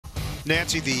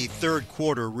Nancy, the third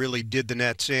quarter really did the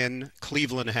Nets in.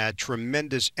 Cleveland had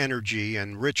tremendous energy,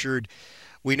 and Richard,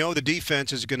 we know the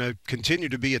defense is going to continue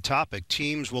to be a topic.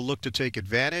 Teams will look to take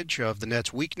advantage of the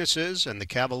Nets' weaknesses, and the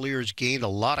Cavaliers gained a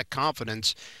lot of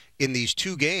confidence in these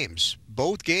two games.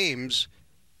 Both games,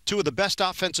 two of the best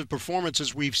offensive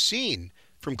performances we've seen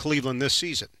from Cleveland this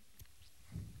season.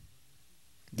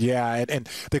 Yeah, and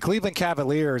the Cleveland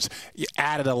Cavaliers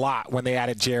added a lot when they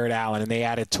added Jared Allen and they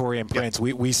added Taurean Prince.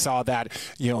 Yep. We saw that,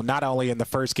 not only in the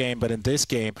first game but in this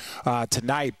game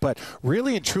tonight. But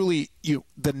really and truly,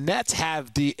 the Nets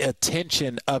have the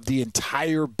attention of the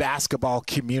entire basketball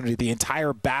community, the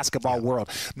entire basketball world,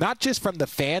 not just from the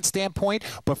fan standpoint,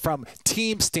 but from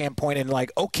team standpoint. And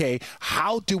okay,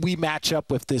 how do we match up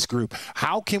with this group?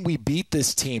 How can we beat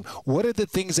this team? What are the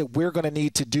things that we're going to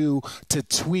need to do to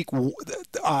tweak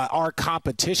our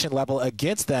competition level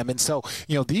against them? And so,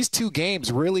 these two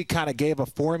games really kind of gave a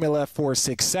formula for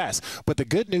success. But the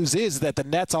good news is that the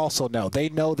Nets also know. They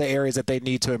know the areas that they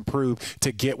need to improve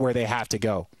to get where they have to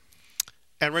go.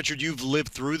 And, Richard, you've lived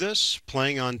through this,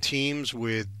 playing on teams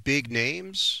with big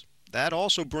names. That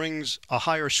also brings a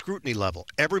higher scrutiny level.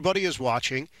 Everybody is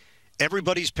watching.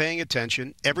 Everybody's paying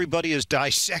attention. Everybody is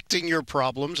dissecting your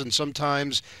problems, and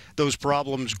sometimes those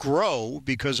problems grow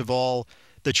because of all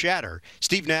the chatter.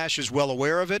 Steve Nash is well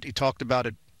aware of it. He talked about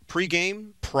it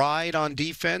pregame, pride on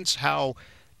defense, how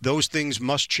those things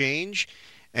must change.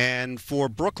 And for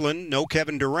Brooklyn, no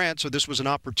Kevin Durant, so this was an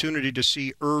opportunity to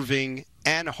see Irving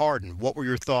and Harden. What were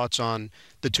your thoughts on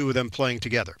the two of them playing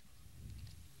together?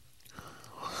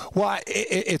 Well,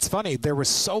 it's funny. There was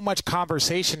so much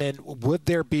conversation in would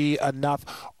there be enough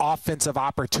offensive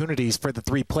opportunities for the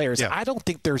three players. Yeah. I don't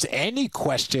think there's any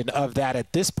question of that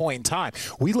at this point in time.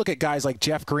 We look at guys like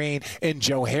Jeff Green and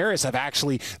Joe Harris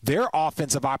their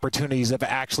offensive opportunities have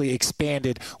actually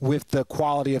expanded with the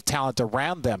quality of talent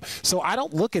around them. So I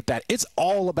don't look at that. It's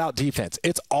all about defense.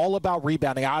 It's all about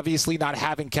rebounding. Obviously, not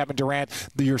having Kevin Durant,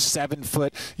 your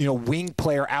 7-foot, wing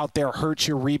player out there hurts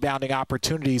your rebounding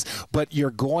opportunities, but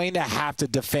you're going to have to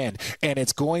defend, and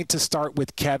it's going to start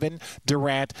with Kevin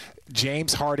Durant,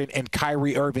 James Harden, and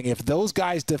Kyrie Irving. If those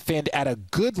guys defend at a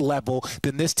good level,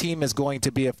 then this team is going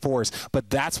to be a force.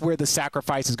 But that's where the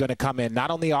sacrifice is going to come in,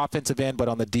 not on the offensive end, but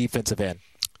on the defensive end.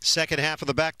 Second half of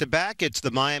the back-to-back, it's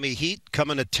the Miami Heat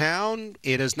coming to town.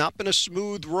 It has not been a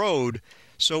smooth road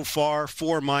so far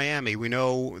for Miami. We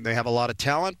know they have a lot of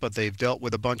talent, but they've dealt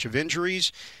with a bunch of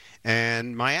injuries.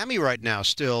 And Miami right now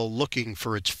still looking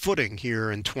for its footing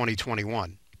here in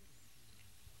 2021.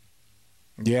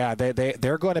 Yeah,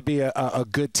 they're going to be a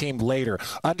good team later.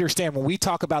 Understand, when we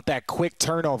talk about that quick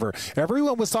turnover,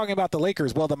 everyone was talking about the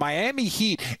Lakers. Well, the Miami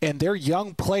Heat and their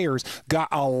young players got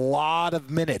a lot of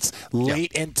minutes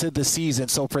late into the season.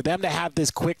 So for them to have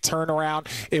this quick turnaround,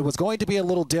 it was going to be a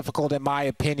little difficult in my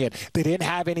opinion. They didn't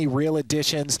have any real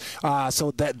additions,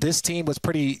 so that this team was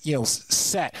pretty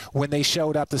set when they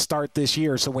showed up to start this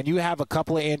year. So when you have a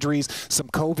couple of injuries, some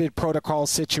COVID protocol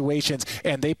situations,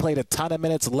 and they played a ton of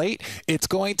minutes late, it's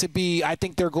going to be, I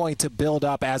think they're going to build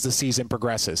up as the season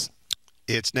progresses.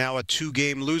 It's now a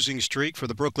 2-game losing streak for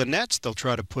the Brooklyn Nets. They'll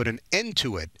try to put an end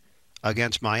to it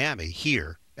against Miami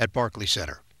here at Barclays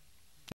Center.